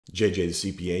JJ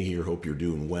the CPA here. Hope you're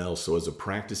doing well. So as a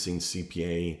practicing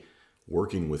CPA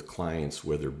working with clients,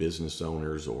 whether business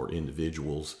owners or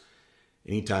individuals,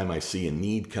 anytime I see a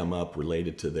need come up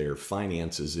related to their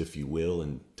finances, if you will,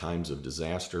 in times of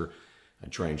disaster, I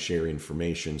try and share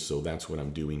information. So that's what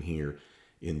I'm doing here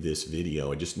in this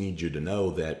video. I just need you to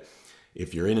know that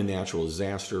if you're in a natural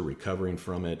disaster, recovering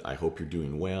from it, I hope you're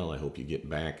doing well. I hope you get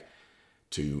back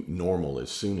to normal as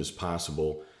soon as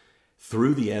possible.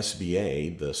 Through the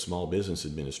SBA, the Small Business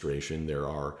Administration, there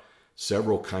are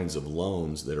several kinds of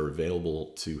loans that are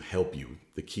available to help you.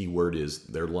 The key word is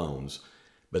they're loans.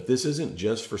 But this isn't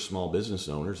just for small business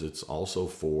owners, it's also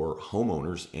for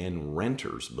homeowners and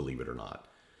renters, believe it or not.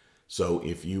 So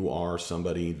if you are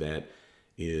somebody that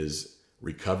is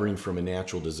recovering from a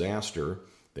natural disaster,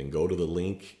 then go to the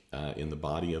link in the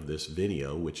body of this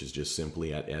video, which is just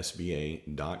simply at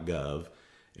sba.gov,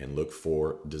 and look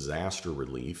for disaster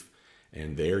relief.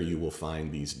 And there you will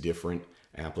find these different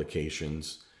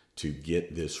applications to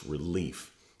get this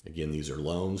relief. Again, these are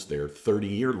loans. They're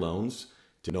 30-year loans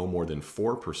to no more than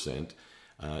 4%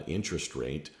 interest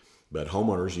rate. But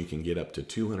homeowners, you can get up to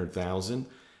 $200,000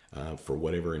 for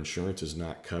whatever insurance is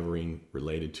not covering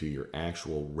related to your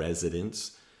actual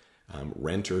residence.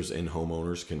 Renters and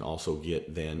homeowners can also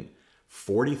get then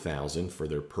 $40,000 for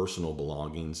their personal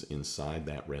belongings inside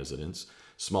that residence.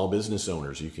 Small business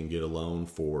owners, you can get a loan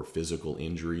for physical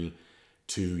injury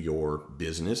to your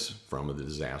business from the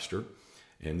disaster.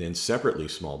 And then separately,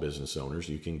 small business owners,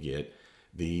 you can get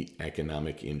the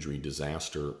Economic Injury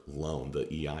Disaster Loan, the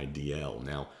EIDL.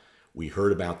 Now, we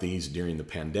heard about these during the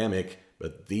pandemic,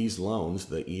 but these loans,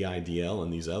 the EIDL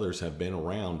and these others, have been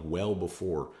around well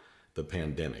before the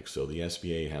pandemic. So the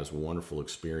SBA has wonderful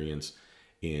experience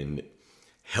in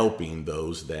helping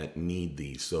those that need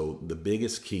these. So the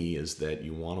biggest key is that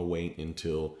you want to wait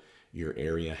until your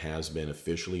area has been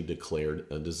officially declared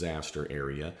a disaster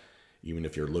area. Even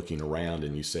if you're looking around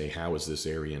and you say, how is this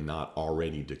area not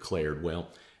already declared? Well,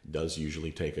 it does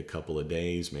usually take a couple of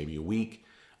days, maybe a week.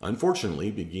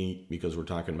 Unfortunately, because we're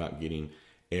talking about getting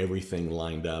everything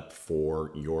lined up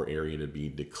for your area to be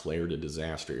declared a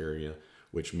disaster area,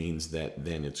 which means that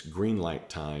then it's green light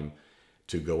time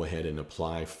to go ahead and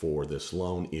apply for this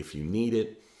loan if you need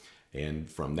it.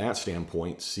 And from that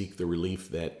standpoint, seek the relief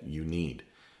that you need.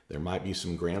 There might be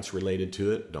some grants related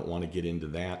to it. Don't want to get into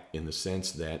that, in the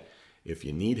sense that if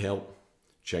you need help,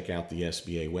 check out the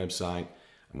SBA website.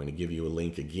 I'm going to give you a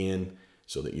link again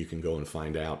so that you can go and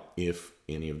find out if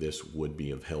any of this would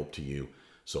be of help to you.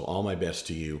 So all my best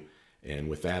to you. And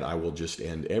with that, I will just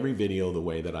end every video the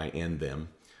way that I end them,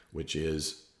 which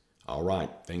is, all right,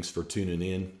 thanks for tuning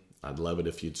in. I'd love it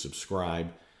if you'd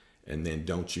subscribe. And then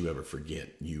don't you ever forget,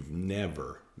 you've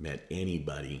never met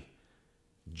anybody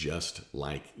just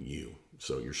like you.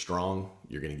 So you're strong.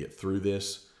 You're going to get through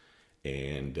this.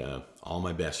 And all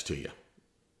my best to you.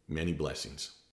 Many blessings.